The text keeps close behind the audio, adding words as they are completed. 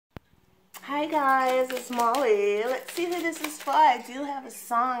Hi guys, it's Molly. Let's see who this is for. I do have a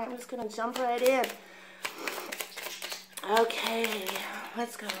song. I'm just gonna jump right in. Okay,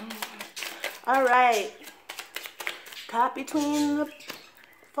 let's go. Alright. Caught between the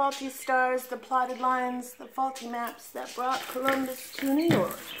faulty stars, the plotted lines, the faulty maps that brought Columbus to New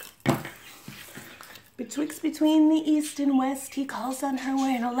York. Betwixt between the east and west, he calls on her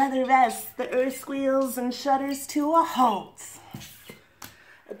wearing a leather vest. The earth squeals and shudders to a halt.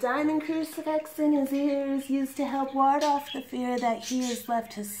 A diamond crucifix in his ears used to help ward off the fear that he has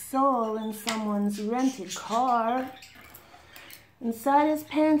left his soul in someone's rented car. Inside his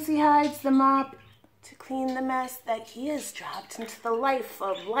pants he hides the mop to clean the mess that he has dropped into the life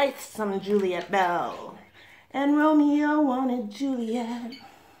of lithesome Juliette Bell. And Romeo wanted Juliette.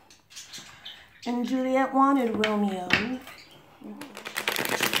 And Juliette wanted Romeo.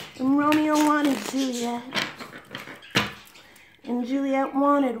 And Romeo wanted Juliette. And Juliette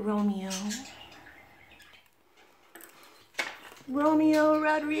wanted Romeo. Romeo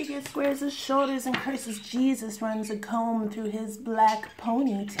Rodriguez squares his shoulders and curses Jesus, runs a comb through his black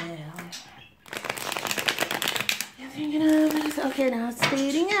ponytail. You're thinking of it? Okay, now it's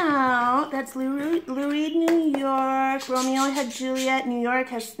fading out. That's Lou Reed, New York. Romeo had Juliette. New York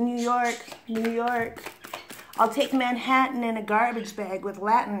has New York, New York. I'll take Manhattan in a garbage bag with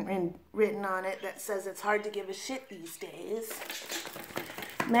Latin written on it that says it's hard to give a shit these days.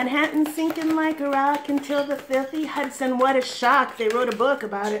 Manhattan sinking like a rock until the filthy Hudson, what a shock. They wrote a book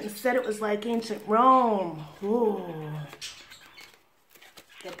about it and said it was like ancient Rome. Ooh.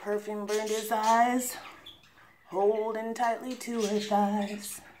 The perfume burned his eyes, holding tightly to her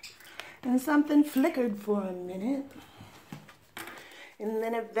thighs. And something flickered for a minute, and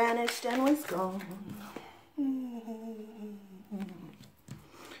then it vanished and was gone.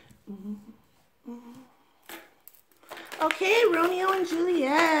 Okay, Romeo and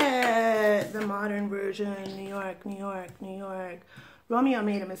Juliette, the modern version. New York, New York, New York. Romeo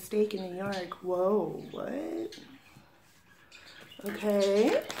made a mistake in New York. Whoa, what?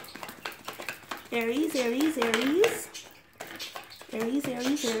 Okay. Aries, Aries, Aries. Aries,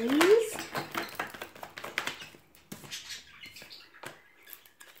 Aries, Aries.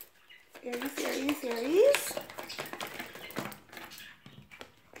 Aries, Aries, Aries.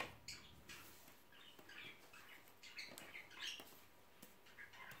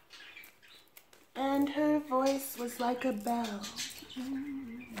 And her voice was like a bell.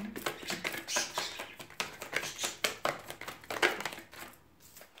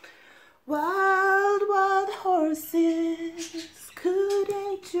 Wild, wild horses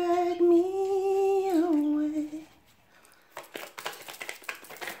couldn't drag me away.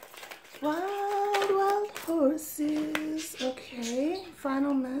 Wild, wild horses. Okay,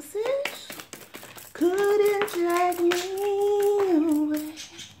 final message. Couldn't drag me away.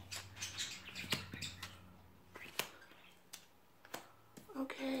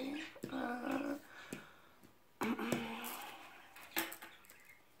 Okay.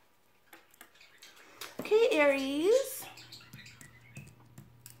 Okay, Aries.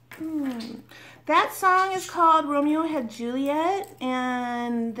 That song is called Romeo Had Juliette,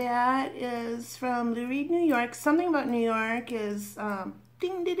 and that is from Lou Reed, New York. Something about New York is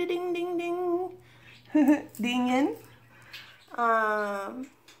ding, ding, ding, ding, ding, dingin'.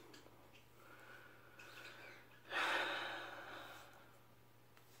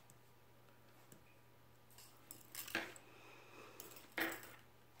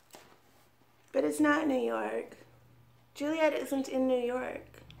 But it's not New York. Juliette isn't in New York.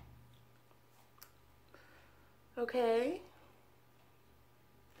 Okay.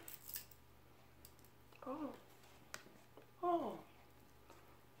 Oh. Oh.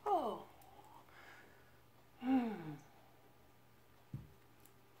 Oh.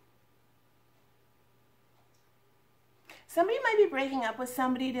 Somebody might be breaking up with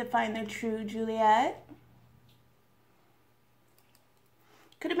somebody to find their true Juliette.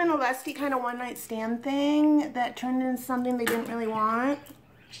 Could have been a lusty kind of one-night stand thing that turned into something they didn't really want.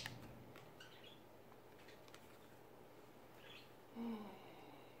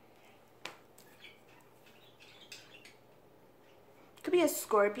 Could be a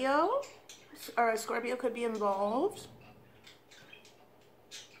Scorpio, or a Scorpio could be involved.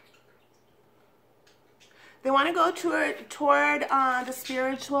 They want to go toward the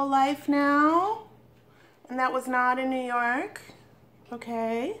spiritual life now, and that was not in New York.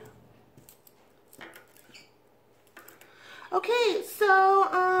 Okay. Okay, so,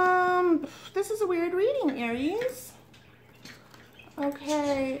 this is a weird reading, Aries.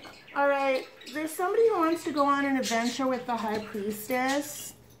 Okay, all right. There's somebody who wants to go on an adventure with the High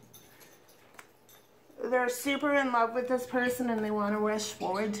Priestess. They're super in love with this person and they want to rush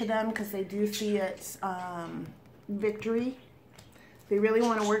forward to them because they do see its victory. They really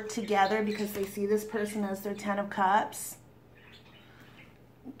want to work together because they see this person as their 10 of Cups.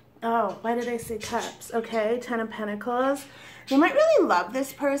 Oh, why did I say Cups? Okay, 10 of Pentacles. They might really love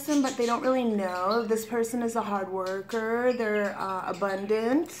this person, but they don't really know. This person is a hard worker. They're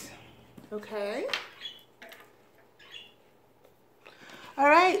abundant. Okay. All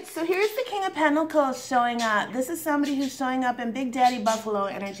right, so here's the King of Pentacles showing up. This is somebody who's showing up in Big Daddy Buffalo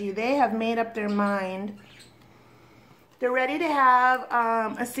energy. They have made up their mind. They're ready to have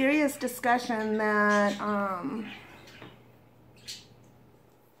a serious discussion that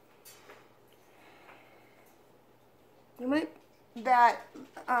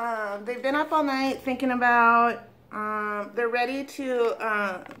they've been up all night thinking about. They're ready to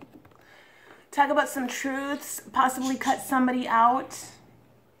talk about some truths, possibly cut somebody out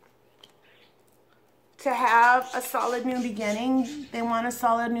to have a solid new beginning. They want a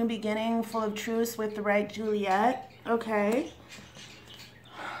solid new beginning full of truths with the right Juliette. Okay.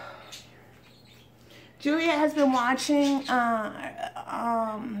 Juliette has been watching,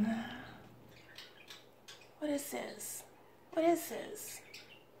 what is this? What is this?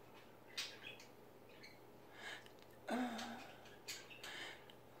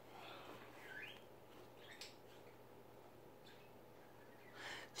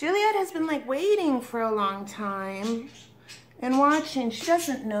 Juliette has been like waiting for a long time and watching. She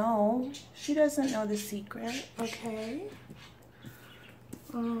doesn't know. She doesn't know the secret. Okay.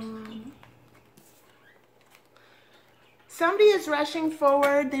 Somebody is rushing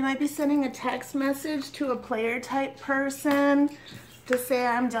forward. They might be sending a text message to a player type person to say,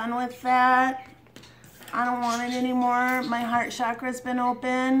 I'm done with that. I don't want it anymore. My heart chakra's been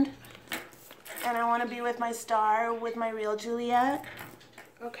opened. And I want to be with my star, with my real Juliette.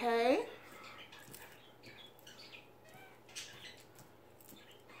 Okay.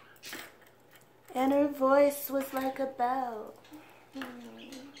 And her voice was like a bell.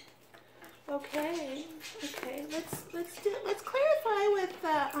 Okay. Okay. Let's clarify with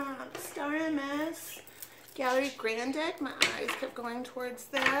the Star MS Gallery Grand Deck. My eyes kept going towards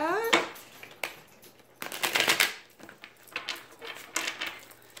that.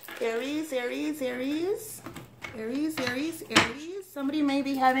 Aries, Aries, Aries. Aries, Aries, Aries. Somebody may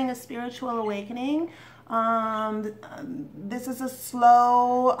be having a spiritual awakening. This is a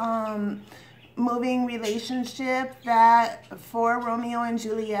slow moving relationship that for Romeo and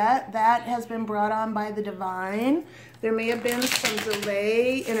Juliette that has been brought on by the divine. There may have been some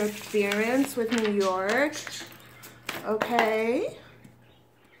delay, interference with New York. Okay.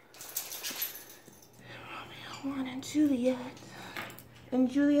 Romeo wanted Juliette, and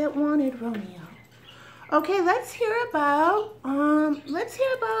Juliette wanted Romeo. Okay, let's hear about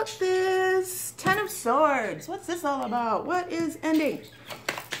this 10 of Swords. What's this all about? What is ending?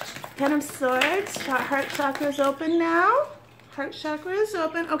 10 of Swords. Heart chakra is open now. Heart chakra is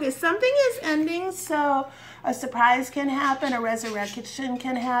open. Okay, something is ending, so a surprise can happen, a resurrection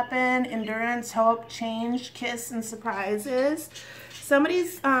can happen, endurance, hope, change, kiss, and surprises.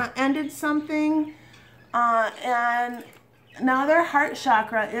 Somebody's ended something, and now their heart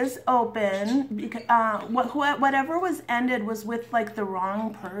chakra is open because whatever was ended was with like the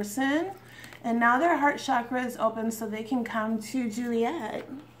wrong person, and now their heart chakra is open so they can come to Juliette.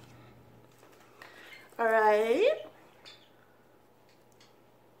 All right.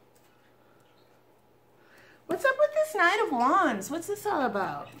 What's up with this Knight of Wands? What's this all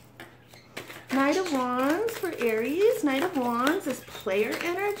about? Knight of Wands for Aries. Knight of Wands is player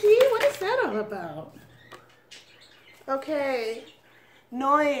energy. What is that all about? Okay,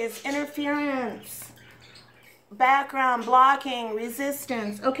 noise, interference, background, blocking,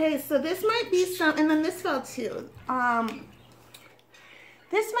 resistance. Okay, so this might be some, and then this fell too.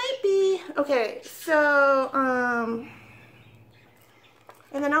 This might be, okay, so,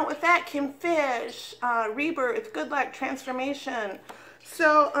 and then out with that came Fish, rebirth, good luck, transformation.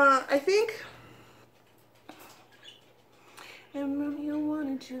 So, I think, and Romeo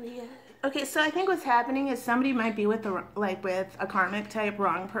wanted Juliette. Okay, so I think what's happening is somebody might be with a karmic type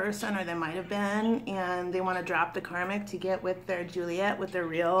wrong person, or they might have been, and they want to drop the karmic to get with their Juliette, with their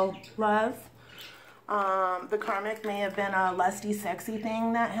real love. The karmic may have been a lusty, sexy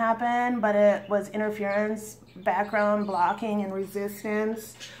thing that happened, but it was interference, background, blocking, and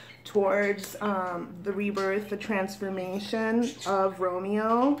resistance towards the rebirth, the transformation of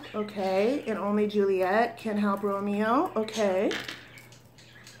Romeo. Okay, and only Juliette can help Romeo. Okay.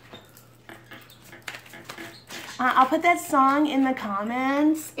 I'll put that song in the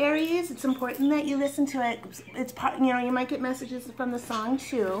comments, Aries. It's important that you listen to it. It's part, you know, you might get messages from the song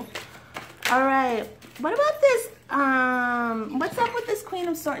too. All right. What about this? What's up with this Queen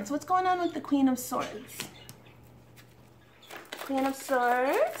of Swords? What's going on with the Queen of Swords? Queen of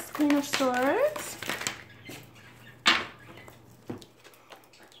Swords, Queen of Swords.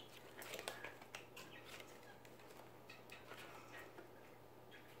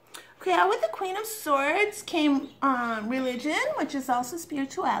 Okay, out with the Queen of Swords came religion, which is also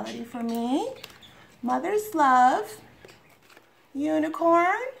spirituality for me. Mother's love,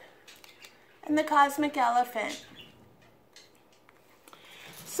 unicorn, and the cosmic elephant.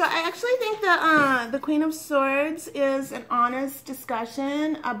 So I actually think that the Queen of Swords is an honest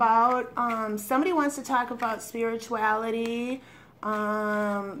discussion about, somebody wants to talk about spirituality.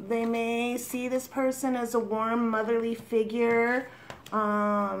 They may see this person as a warm, motherly figure.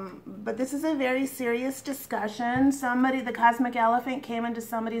 But this is a very serious discussion. The cosmic elephant came into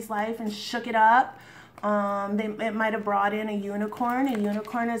somebody's life and shook it up. It might have brought in a unicorn. A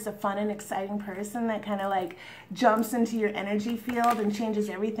unicorn is a fun and exciting person that kind of like jumps into your energy field and changes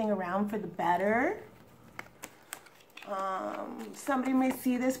everything around for the better. Somebody may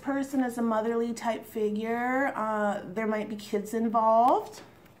see this person as a motherly type figure. There might be kids involved.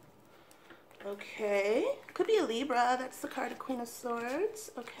 Okay, could be a Libra. That's the card of Queen of Swords.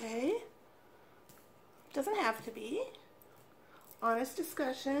 Okay, doesn't have to be. Honest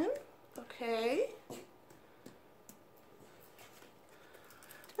discussion. Okay.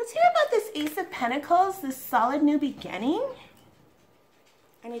 Let's hear about this Ace of Pentacles, this solid new beginning.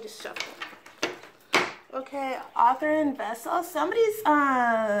 I need to shuffle. Okay, Author and Vessel. Somebody's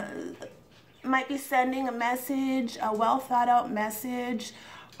might be sending a message, a well thought out message.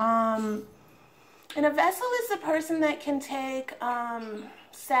 And a vessel is a person that can take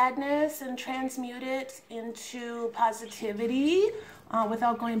sadness and transmute it into positivity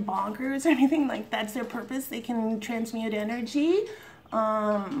without going bonkers or anything like that. That's their purpose. They can transmute energy.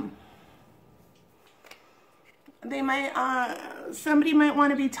 They might, somebody might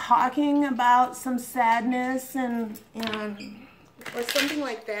want to be talking about some sadness and or something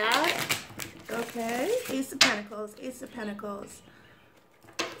like that. Okay, Ace of Pentacles, Ace of Pentacles.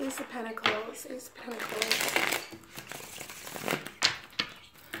 Ace of Pentacles, Ace of Pentacles.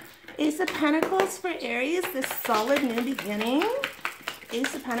 Ace of Pentacles for Aries, this solid new beginning.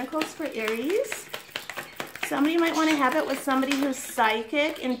 Ace of Pentacles for Aries. Somebody might want to have it with somebody who's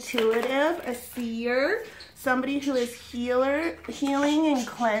psychic, intuitive, a seer, somebody who is healing and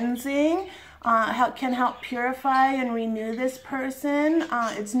cleansing, can help purify and renew this person.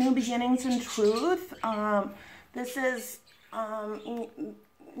 It's new beginnings and truth. This is,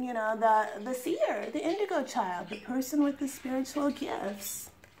 you know, the seer, the indigo child, the person with the spiritual gifts.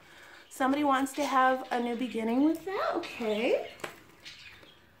 Somebody wants to have a new beginning with that. Okay.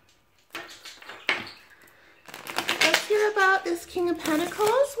 Let's hear about this King of Pentacles.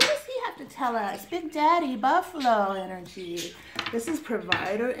 What does he have to tell us? Big Daddy, Buffalo energy. This is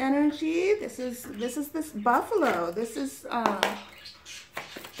provider energy. This is this Buffalo. This is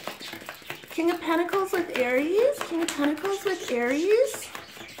King of Pentacles with Aries. King of Pentacles with Aries.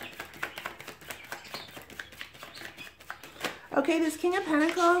 Okay, this King of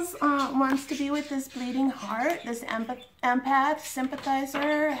Pentacles wants to be with this bleeding heart, this empath,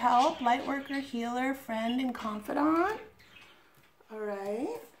 sympathizer, help, light worker, healer, friend, and confidant. All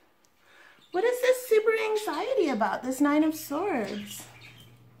right. What is this super anxiety about, this Nine of Swords?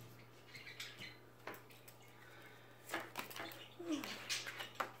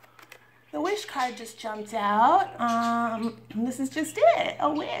 The wish card just jumped out. This is just it,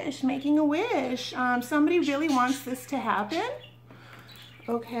 a wish, making a wish. Somebody really wants this to happen.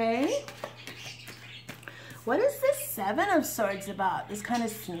 Okay. What is this Seven of Swords about? This kind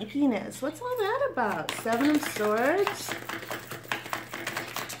of sneakiness. What's all that about? Seven of Swords.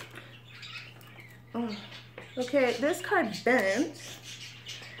 Oh. Okay, this card bent,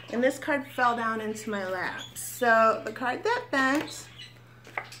 and this card fell down into my lap. So the card that bent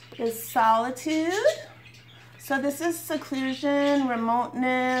is solitude. So this is seclusion,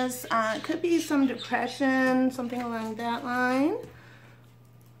 remoteness. It could be some depression, something along that line.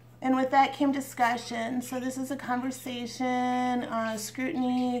 And with that came discussion. So this is a conversation,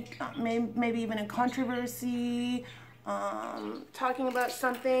 scrutiny, maybe even a controversy, talking about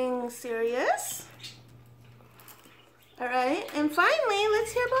something serious. All right, and finally,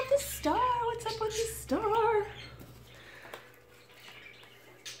 let's hear about the star. What's up with the star?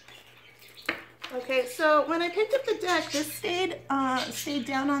 Okay, so when I picked up the deck, this stayed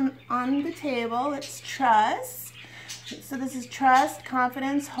down on the table. It's trust. So this is trust,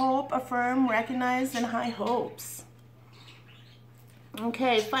 confidence, hope, affirm, recognize, and high hopes.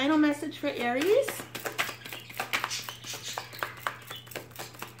 Okay, final message for Aries.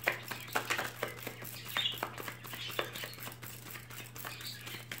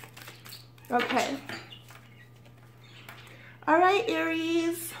 Okay. All right,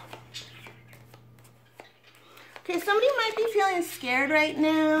 Aries. Okay, somebody might be feeling scared right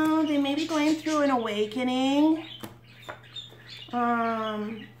now. They may be going through an awakening.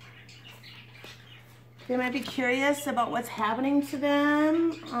 They might be curious about what's happening to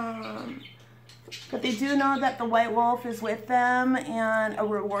them. But they do know that the white wolf is with them and a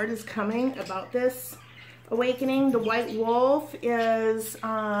reward is coming about this awakening. The white wolf is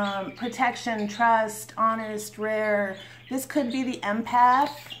protection, trust, honest, rare. This could be the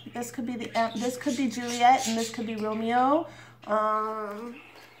empath. This could be Juliette, and this could be Romeo.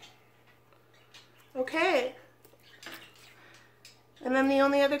 Okay. And then the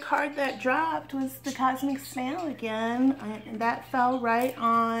only other card that dropped was the Cosmic Snail again, and that fell right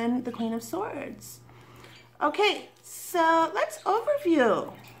on the Queen of Swords. Okay, so let's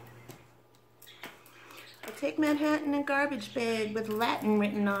overview. I take Manhattan and garbage bag with Latin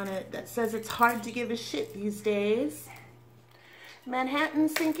written on it that says it's hard to give a shit these days. Manhattan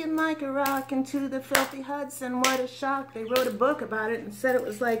sinking like a rock into the filthy Hudson. What a shock. They wrote a book about it and said it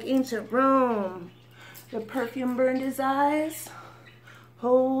was like ancient Rome. The perfume burned his eyes,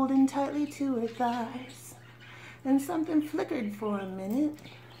 holding tightly to her thighs. And something flickered for a minute,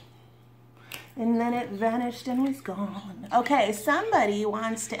 and then it vanished and was gone. Okay, somebody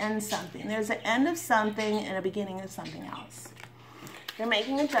wants to end something. There's an end of something and a beginning of something else. They're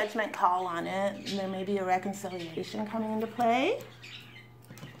making a judgment call on it, and there may be a reconciliation coming into play.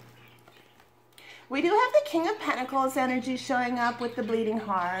 We do have the King of Pentacles energy showing up with the bleeding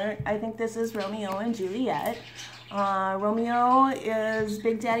heart. I think this is Romeo and Juliette. Romeo is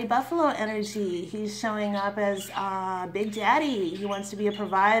Big Daddy Buffalo energy. He's showing up as Big Daddy. He wants to be a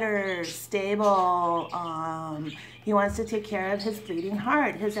provider, stable. He wants to take care of his bleeding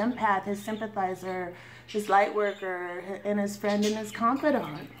heart, his empath, his sympathizer, his light worker, and his friend and his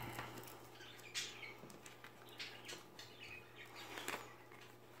confidant.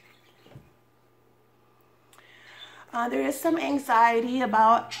 There is some anxiety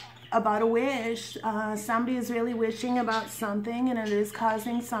about a wish. Somebody is really wishing about something, and it is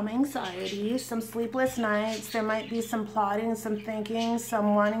causing some anxiety, some sleepless nights. There might be some plotting, some thinking,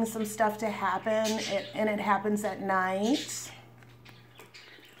 some wanting some stuff to happen, and it happens at night.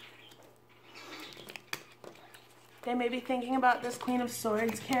 They may be thinking about this Queen of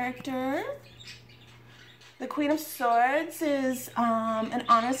Swords character. The Queen of Swords is an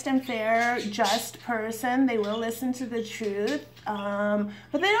honest and fair, just person. They will listen to the truth, but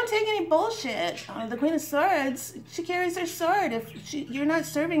they don't take any bullshit. The Queen of Swords, she carries her sword. If you're not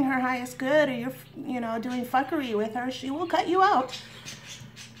serving her highest good, or you're, doing fuckery with her, she will cut you out.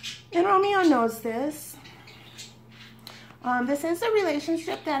 And Romeo knows this. This is a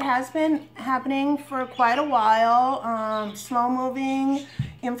relationship that has been happening for quite a while. Slow-moving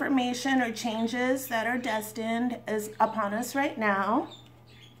information or changes that are destined is upon us right now.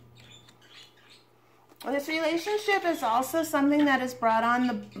 This relationship is also something that is brought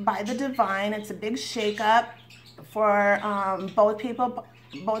on by the divine. It's a big shakeup for both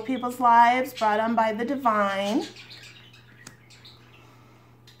people's lives, brought on by the divine.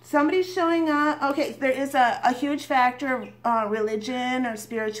 Somebody's showing up. Okay, there is a huge factor of religion or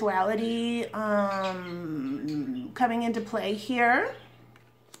spirituality coming into play here.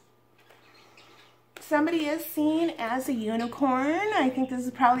 Somebody is seen as a unicorn. I think this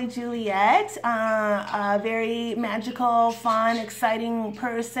is probably Juliette, a very magical, fun, exciting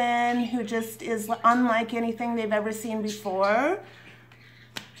person who just is unlike anything they've ever seen before.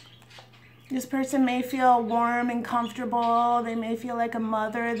 This person may feel warm and comfortable. They may feel like a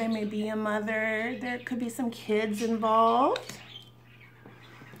mother. They may be a mother. There could be some kids involved.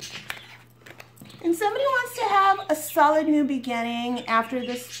 And somebody wants to have a solid new beginning after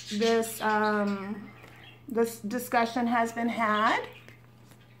this discussion has been had.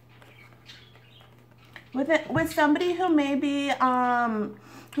 With somebody who may be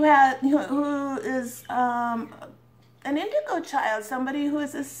who is an indigo child, somebody who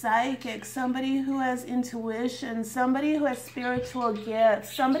is a psychic, somebody who has intuition, somebody who has spiritual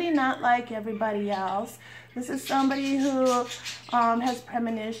gifts, somebody not like everybody else. This is somebody who has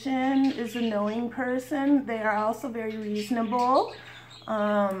premonition, is a knowing person. They are also very reasonable.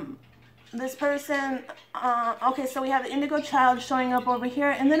 This person, okay, so we have the indigo child showing up over here,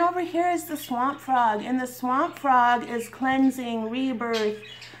 and then over here is the swamp frog, and the swamp frog is cleansing, rebirth,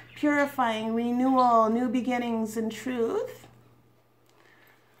 purifying, renewal, new beginnings, and truth.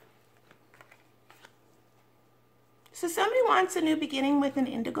 So somebody wants a new beginning with an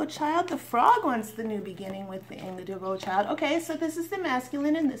indigo child. The frog wants the new beginning with the indigo child. Okay, so this is the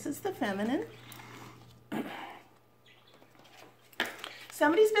masculine and this is the feminine.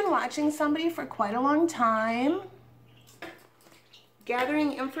 Somebody's been watching somebody for quite a long time,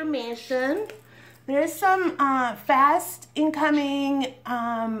 gathering information. There's some fast incoming,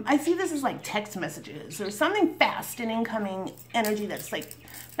 I see this as like text messages or something fast and incoming energy that's like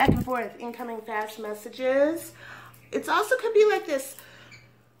back and forth, incoming fast messages. It also could be like this,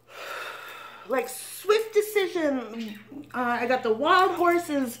 like swift decision. I got the wild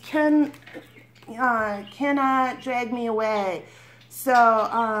horses cannot drag me away.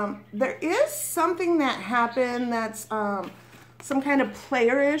 So there is something that happened that's some kind of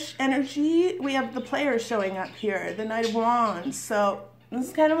playerish energy. We have the player showing up here, the Knight of Wands. So this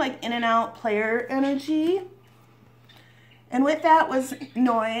is kind of like in and out player energy. And with that was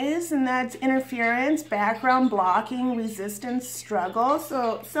noise, and that's interference, background blocking, resistance, struggle.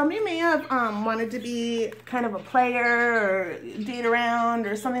 So somebody may have wanted to be kind of a player or date around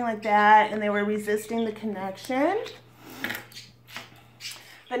or something like that, and they were resisting the connection.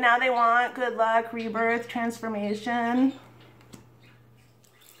 But now they want good luck, rebirth, transformation.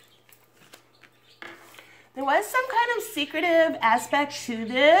 There was some kind of secretive aspect to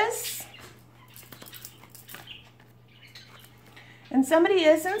this. And somebody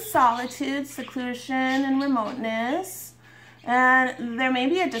is in solitude, seclusion, and remoteness. And there may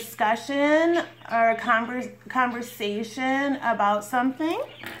be a discussion or a conversation about something.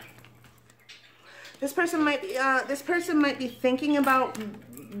 This person might be thinking about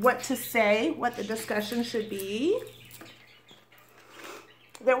what to say, what the discussion should be.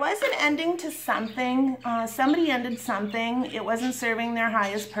 There was an ending to something. Somebody ended something. It wasn't serving their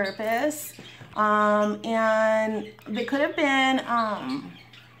highest purpose. And they could have been,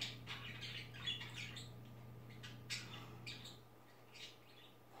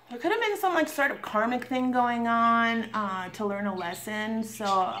 there could have been some like sort of karmic thing going on to learn a lesson.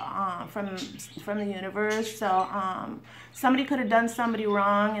 So from the universe. So somebody could have done somebody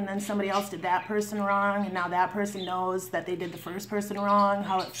wrong, and then somebody else did that person wrong, and now that person knows that they did the first person wrong,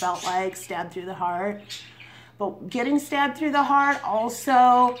 how it felt like, stabbed through the heart. But getting stabbed through the heart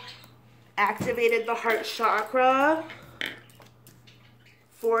also activated the heart chakra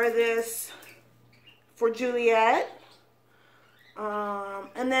for Juliette.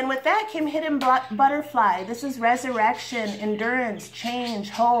 And then with that came hidden butterfly. This is resurrection, endurance, change,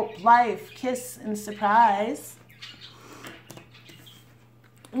 hope, life, kiss, and surprise.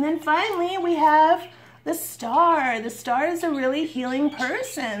 And then finally we have the star. The star is a really healing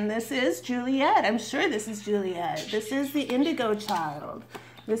person. This is Juliette. I'm sure this is Juliette. This is the indigo child.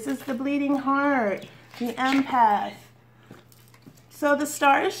 This is the bleeding heart, the empath. So the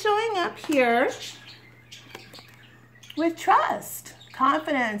star is showing up here with trust,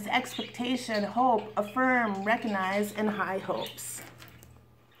 confidence, expectation, hope, affirm, recognize, and high hopes.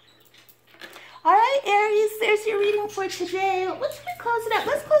 All right, Aries, there's your reading for today. Let's close it up.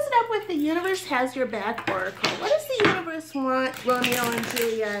 Let's close it up with the universe has your back oracle. What does the universe want Romeo and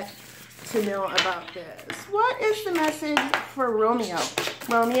Juliette to know about this? What is the message for Romeo?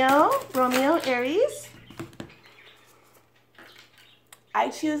 Romeo, Aries. I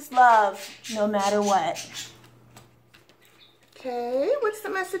choose love no matter what. Okay, what's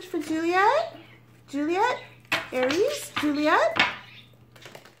the message for Juliette? Juliette, Aries, Juliette.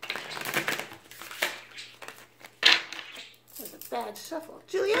 That was a bad shuffle.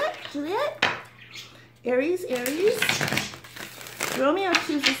 Juliette, Aries, Romeo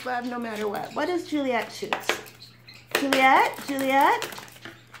chooses love no matter what. What does Juliette choose? Juliette.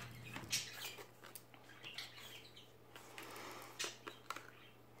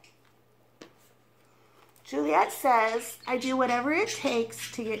 Juliette says, I do whatever it takes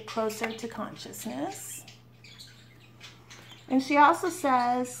to get closer to consciousness. And she also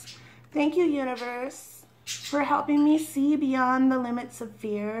says, thank you, universe, for helping me see beyond the limits of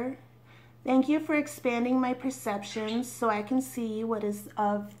fear. Thank you for expanding my perceptions so I can see what is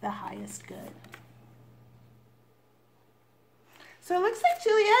of the highest good. So it looks like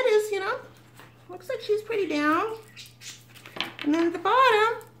Juliette is, looks like she's pretty down. And then at the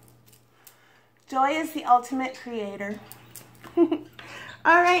bottom, joy is the ultimate creator.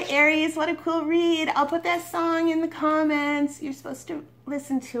 All right, Aries, what a cool read. I'll put that song in the comments. You're supposed to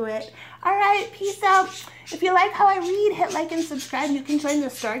listen to it. All right, peace out. If you like how I read, hit like and subscribe. You can join the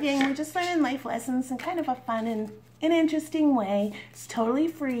Star Gang. We're just learning life lessons in kind of a fun and interesting way. It's totally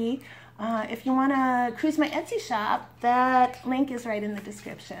free. If you want to cruise my Etsy shop, that link is right in the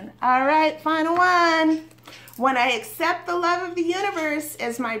description. All right, final one. When I accept the love of the universe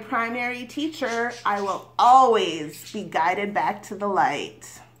as my primary teacher, I will always be guided back to the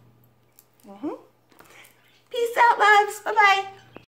light. Peace out, loves. Bye-bye.